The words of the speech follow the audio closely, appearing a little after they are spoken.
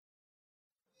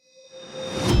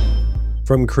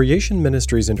From Creation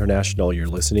Ministries International, you're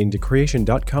listening to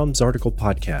Creation.com's article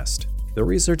podcast. The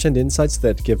research and insights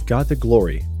that give God the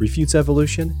glory, refutes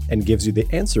evolution, and gives you the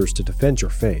answers to defend your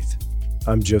faith.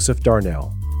 I'm Joseph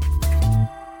Darnell.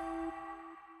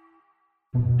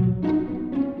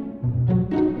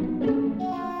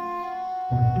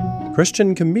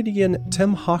 Christian comedian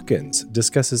Tim Hawkins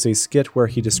discusses a skit where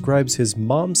he describes his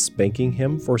mom spanking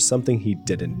him for something he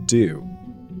didn't do.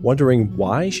 Wondering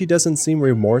why she doesn't seem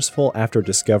remorseful after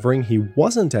discovering he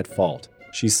wasn't at fault,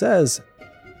 she says,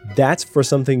 "That's for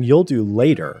something you'll do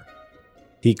later."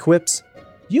 He quips,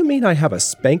 "You mean I have a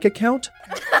spank account?"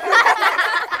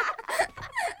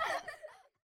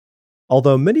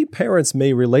 Although many parents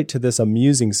may relate to this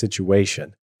amusing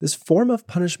situation, this form of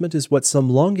punishment is what some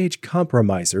long-age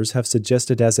compromisers have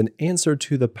suggested as an answer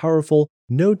to the powerful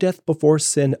no death before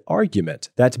sin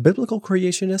argument that biblical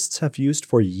creationists have used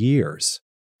for years.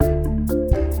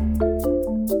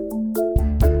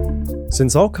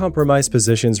 Since all compromise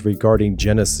positions regarding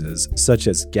Genesis, such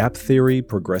as gap theory,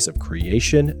 progressive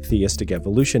creation, theistic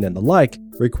evolution, and the like,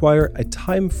 require a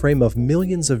time frame of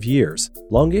millions of years,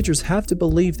 long-agers have to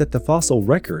believe that the fossil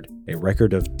record, a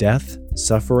record of death,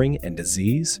 suffering, and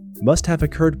disease, must have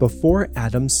occurred before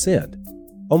Adam sinned.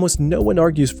 Almost no one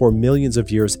argues for millions of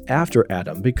years after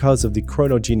Adam because of the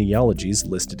chronogenealogies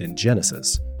listed in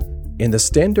Genesis. In the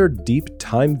standard deep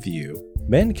time view,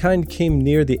 mankind came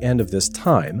near the end of this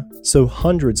time, so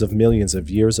hundreds of millions of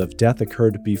years of death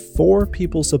occurred before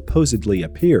people supposedly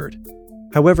appeared.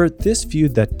 However, this view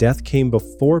that death came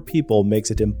before people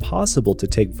makes it impossible to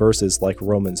take verses like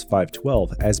Romans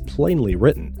 5:12 as plainly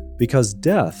written, because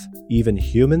death, even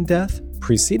human death,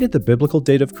 preceded the biblical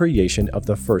date of creation of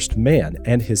the first man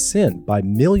and his sin by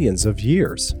millions of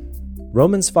years.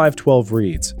 Romans 5:12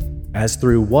 reads, "As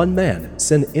through one man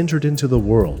sin entered into the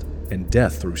world, and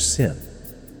death through sin."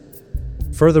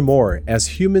 Furthermore,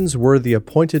 as humans were the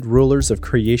appointed rulers of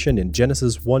creation in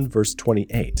Genesis 1 verse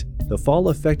 28, the fall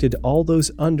affected all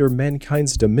those under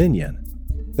mankind's dominion.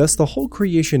 Thus the whole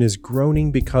creation is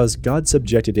groaning because God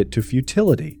subjected it to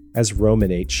futility, as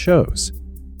Romans 8 shows.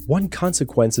 One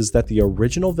consequence is that the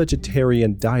original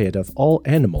vegetarian diet of all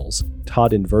animals,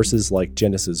 taught in verses like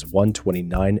Genesis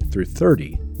 1:29 through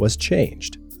 30, was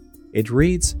changed. It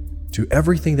reads, "To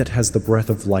everything that has the breath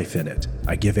of life in it,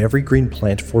 I give every green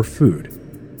plant for food."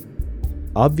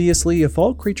 Obviously, if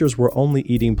all creatures were only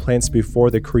eating plants before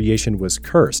the creation was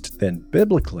cursed, then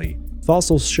biblically,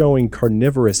 fossils showing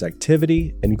carnivorous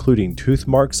activity, including tooth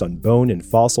marks on bone and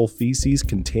fossil feces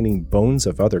containing bones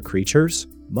of other creatures,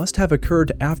 must have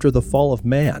occurred after the fall of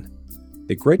man.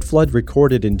 The Great Flood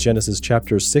recorded in Genesis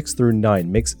chapters 6 through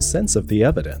 9 makes sense of the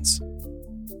evidence.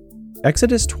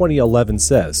 Exodus 20:11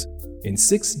 says, "In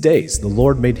 6 days the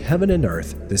Lord made heaven and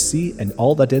earth, the sea, and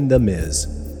all that in them is."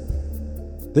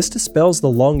 This dispels the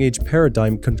long-age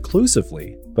paradigm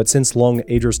conclusively, but since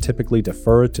long-agers typically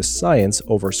defer to science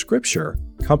over scripture,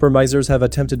 compromisers have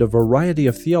attempted a variety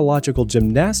of theological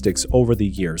gymnastics over the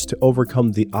years to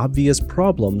overcome the obvious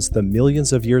problems the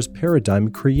millions of years paradigm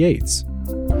creates.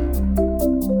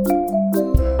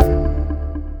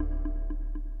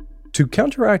 To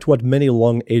counteract what many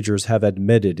long-agers have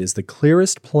admitted is the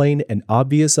clearest, plain, and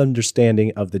obvious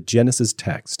understanding of the Genesis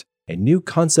text, a new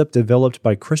concept developed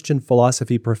by Christian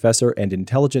philosophy professor and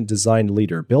intelligent design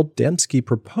leader Bill Dembski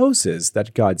proposes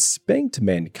that God spanked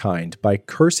mankind by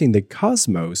cursing the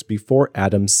cosmos before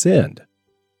Adam sinned.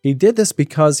 He did this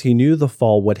because he knew the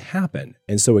fall would happen,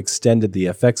 and so extended the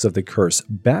effects of the curse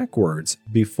backwards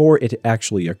before it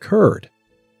actually occurred.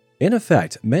 In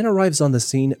effect, man arrives on the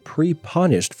scene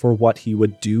pre-punished for what he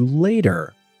would do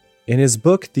later. In his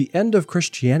book, The End of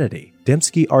Christianity,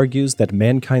 Dembski argues that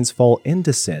mankind's fall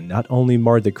into sin not only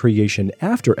marred the creation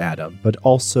after Adam, but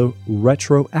also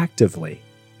retroactively.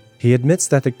 He admits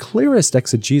that the clearest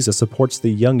exegesis supports the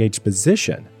young age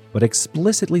position, but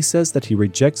explicitly says that he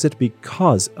rejects it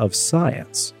because of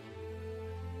science.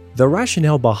 The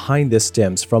rationale behind this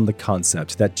stems from the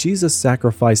concept that Jesus'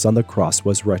 sacrifice on the cross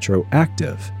was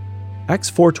retroactive. Acts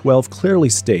 4:12 clearly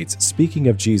states, speaking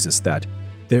of Jesus, that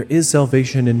 "There is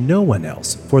salvation in no one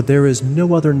else, for there is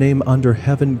no other name under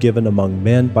heaven given among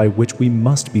men by which we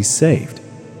must be saved."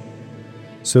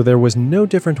 So there was no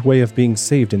different way of being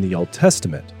saved in the Old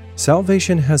Testament.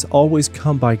 Salvation has always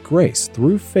come by grace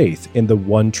through faith in the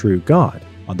one true God,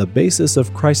 on the basis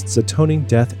of Christ's atoning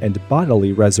death and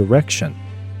bodily resurrection.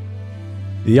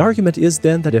 The argument is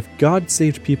then that if God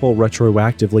saved people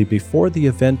retroactively before the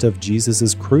event of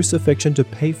Jesus' crucifixion to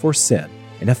pay for sin,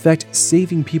 in effect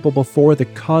saving people before the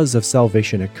cause of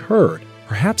salvation occurred,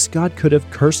 perhaps God could have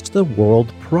cursed the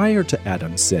world prior to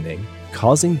Adam sinning,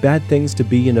 causing bad things to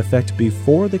be in effect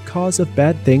before the cause of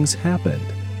bad things happened.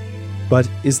 But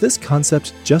is this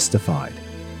concept justified?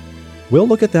 We'll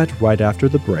look at that right after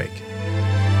the break.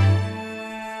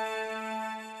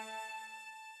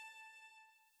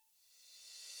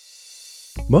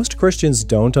 Most Christians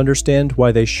don't understand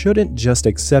why they shouldn't just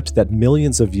accept that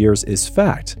millions of years is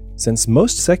fact, since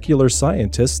most secular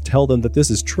scientists tell them that this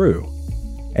is true.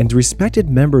 And respected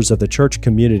members of the church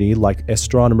community like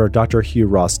astronomer Dr. Hugh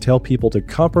Ross tell people to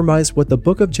compromise what the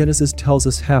book of Genesis tells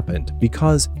us happened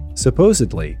because,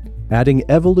 supposedly, adding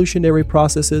evolutionary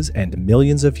processes and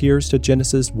millions of years to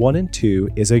Genesis 1 and 2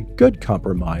 is a good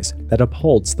compromise that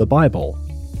upholds the Bible.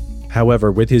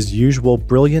 However, with his usual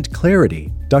brilliant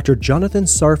clarity, Dr. Jonathan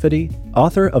Sarfati,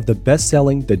 author of the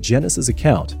best-selling The Genesis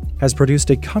Account, has produced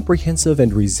a comprehensive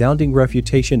and resounding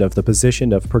refutation of the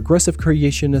position of progressive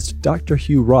creationist Dr.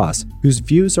 Hugh Ross, whose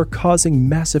views are causing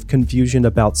massive confusion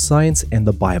about science and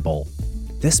the Bible.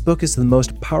 This book is the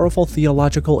most powerful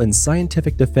theological and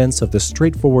scientific defense of the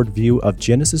straightforward view of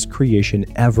Genesis creation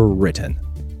ever written.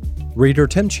 Reader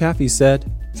Tim Chaffee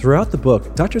said, "Throughout the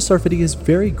book, Dr. Sarfati is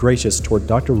very gracious toward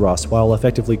Dr. Ross while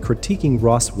effectively critiquing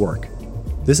Ross' work.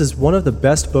 This is one of the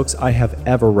best books I have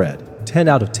ever read, 10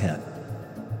 out of 10.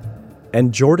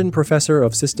 And Jordan Professor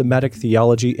of Systematic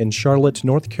Theology in Charlotte,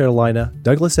 North Carolina,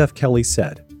 Douglas F. Kelly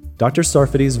said, Dr.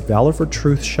 Sarfati's valor for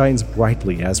truth shines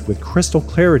brightly as, with crystal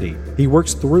clarity, he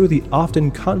works through the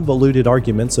often convoluted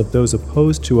arguments of those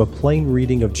opposed to a plain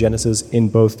reading of Genesis in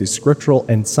both the scriptural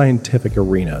and scientific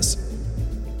arenas.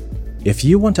 If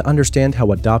you want to understand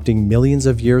how adopting millions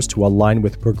of years to align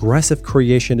with progressive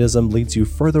creationism leads you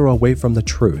further away from the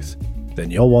truth, then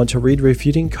you'll want to read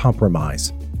Refuting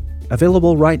Compromise.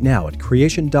 Available right now at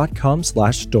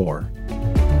creation.com/store.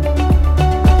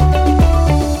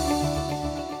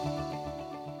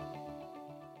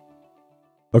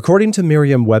 According to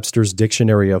Merriam-Webster's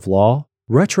Dictionary of Law,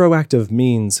 retroactive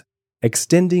means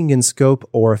extending in scope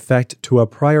or effect to a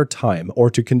prior time or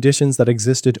to conditions that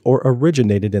existed or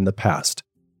originated in the past.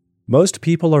 Most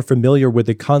people are familiar with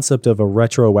the concept of a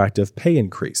retroactive pay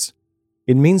increase.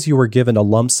 It means you were given a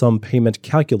lump sum payment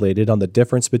calculated on the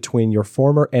difference between your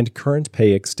former and current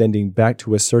pay extending back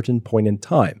to a certain point in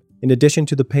time, in addition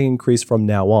to the pay increase from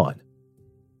now on.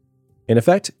 In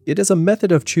effect, it is a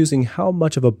method of choosing how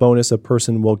much of a bonus a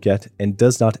person will get and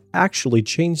does not actually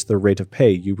change the rate of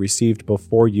pay you received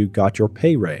before you got your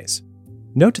pay raise.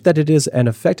 Note that it is an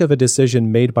effect of a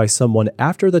decision made by someone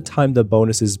after the time the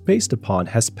bonus is based upon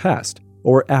has passed,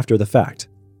 or after the fact.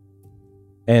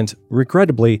 And,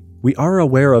 regrettably, we are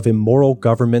aware of immoral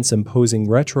governments imposing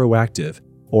retroactive,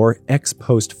 or ex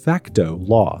post facto,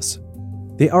 laws.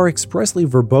 They are expressly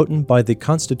verboten by the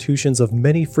constitutions of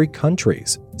many free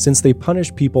countries, since they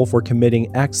punish people for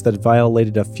committing acts that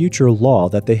violated a future law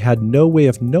that they had no way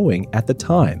of knowing at the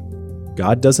time.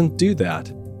 God doesn't do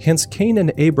that. Hence, Cain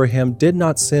and Abraham did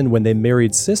not sin when they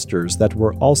married sisters that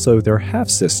were also their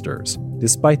half-sisters,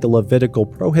 despite the Levitical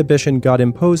prohibition God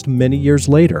imposed many years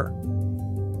later.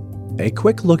 A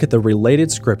quick look at the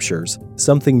related scriptures,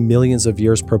 something millions of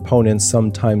years proponents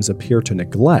sometimes appear to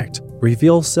neglect,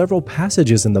 reveal several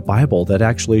passages in the Bible that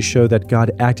actually show that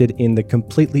God acted in the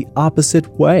completely opposite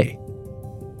way.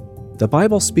 The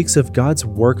Bible speaks of God's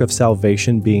work of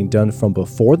salvation being done from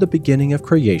before the beginning of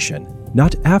creation,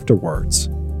 not afterwards.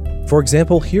 For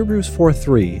example, Hebrews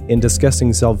 4:3, in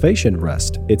discussing salvation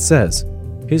rest, it says,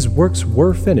 "His works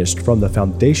were finished from the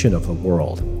foundation of the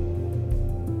world."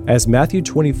 As Matthew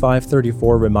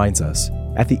 25:34 reminds us,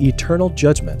 at the eternal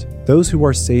judgment, those who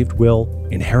are saved will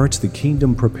inherit the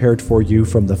kingdom prepared for you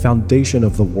from the foundation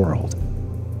of the world.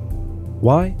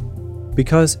 Why?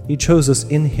 Because He chose us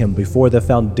in Him before the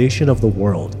foundation of the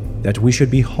world, that we should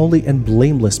be holy and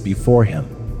blameless before Him.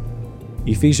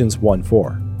 Ephesians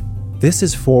 1:4. This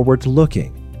is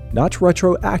forward-looking, not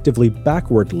retroactively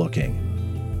backward-looking.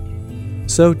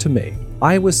 So to me,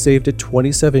 I was saved at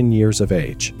 27 years of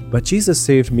age, but Jesus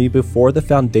saved me before the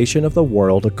foundation of the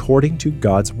world according to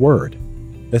God's Word.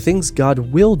 The things God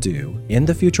will do in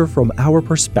the future from our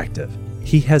perspective,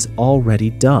 He has already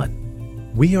done.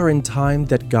 We are in time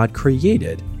that God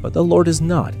created, but the Lord is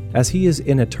not, as He is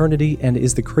in eternity and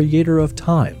is the creator of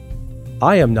time.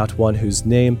 I am not one whose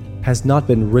name has not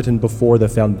been written before the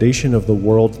foundation of the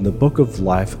world in the book of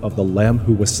life of the Lamb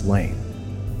who was slain.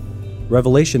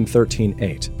 Revelation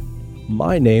 13:8.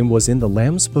 My name was in the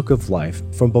Lamb's book of life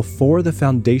from before the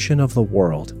foundation of the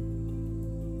world.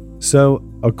 So,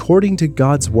 according to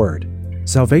God's Word,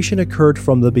 salvation occurred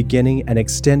from the beginning and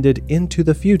extended into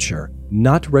the future,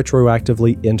 not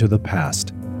retroactively into the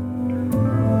past.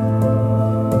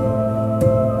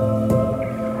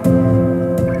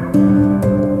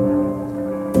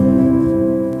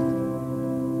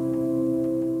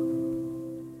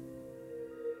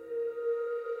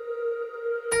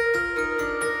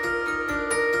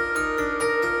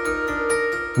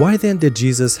 Why then did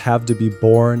Jesus have to be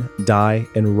born, die,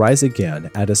 and rise again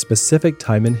at a specific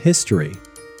time in history?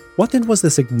 What then was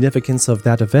the significance of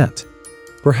that event?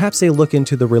 Perhaps a look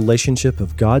into the relationship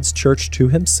of God's church to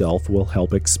himself will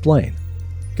help explain.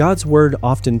 God's word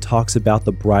often talks about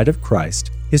the bride of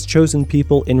Christ, his chosen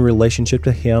people in relationship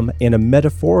to him in a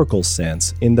metaphorical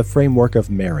sense in the framework of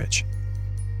marriage.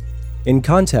 In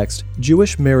context,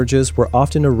 Jewish marriages were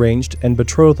often arranged and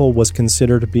betrothal was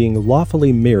considered being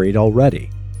lawfully married already.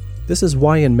 This is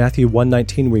why in Matthew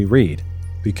 1:19 we read,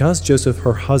 "Because Joseph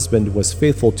her husband was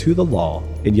faithful to the law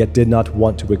and yet did not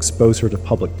want to expose her to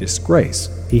public disgrace,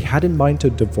 he had in mind to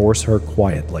divorce her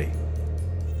quietly."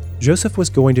 Joseph was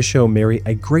going to show Mary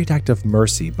a great act of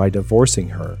mercy by divorcing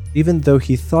her, even though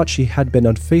he thought she had been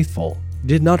unfaithful. He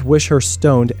did not wish her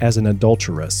stoned as an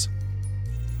adulteress.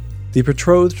 The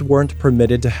betrothed weren't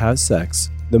permitted to have sex,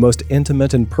 the most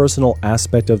intimate and personal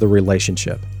aspect of the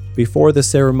relationship, before the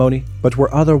ceremony, but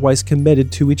were otherwise committed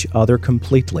to each other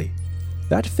completely.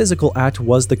 That physical act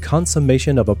was the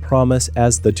consummation of a promise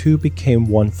as the two became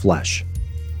one flesh.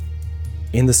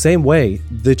 In the same way,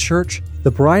 the church,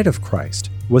 the bride of Christ,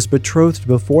 was betrothed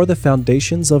before the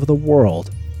foundations of the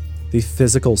world. The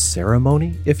physical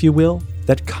ceremony, if you will,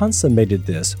 that consummated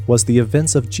this was the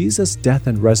events of Jesus' death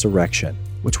and resurrection,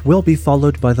 which will be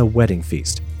followed by the wedding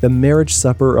feast, the marriage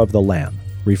supper of the Lamb,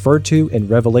 referred to in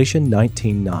Revelation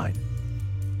 19:9.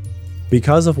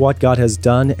 Because of what God has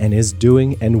done and is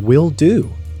doing and will do,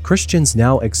 Christians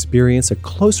now experience a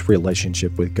close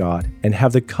relationship with God and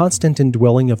have the constant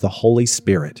indwelling of the Holy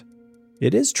Spirit.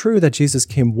 It is true that Jesus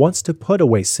came once to put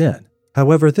away sin.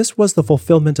 However, this was the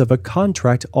fulfillment of a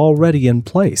contract already in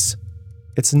place.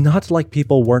 It's not like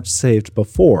people weren't saved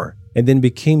before and then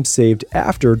became saved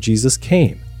after Jesus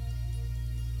came.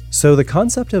 So the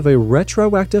concept of a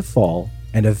retroactive fall,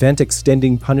 an event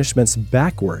extending punishments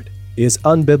backward, is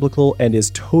unbiblical and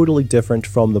is totally different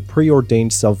from the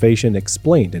preordained salvation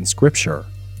explained in Scripture.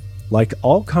 Like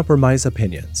all compromise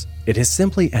opinions, it is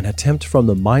simply an attempt from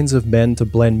the minds of men to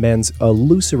blend men's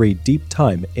illusory deep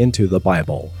time into the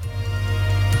Bible.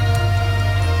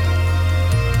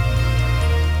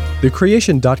 The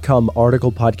Creation.com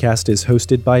article podcast is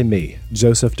hosted by me,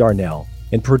 Joseph Darnell,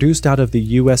 and produced out of the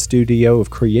U.S. studio of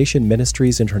Creation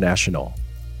Ministries International.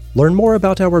 Learn more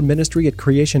about our ministry at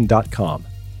Creation.com.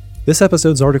 This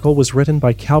episode's article was written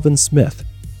by Calvin Smith.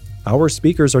 Our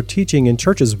speakers are teaching in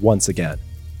churches once again.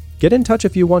 Get in touch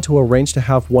if you want to arrange to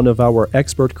have one of our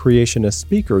expert creationist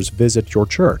speakers visit your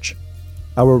church.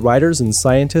 Our writers and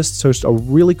scientists host a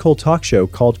really cool talk show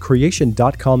called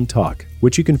Creation.com Talk,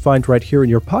 which you can find right here in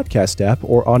your podcast app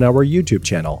or on our YouTube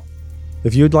channel.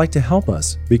 If you'd like to help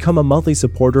us, become a monthly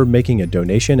supporter making a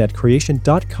donation at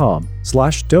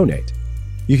Creation.com/donate.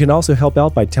 You can also help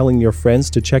out by telling your friends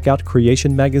to check out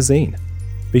Creation Magazine.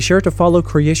 Be sure to follow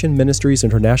Creation Ministries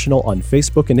International on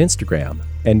Facebook and Instagram,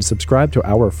 and subscribe to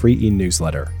our free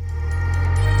e-newsletter.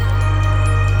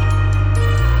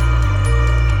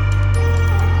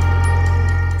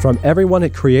 From everyone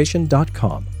at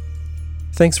Creation.com,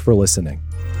 thanks for listening.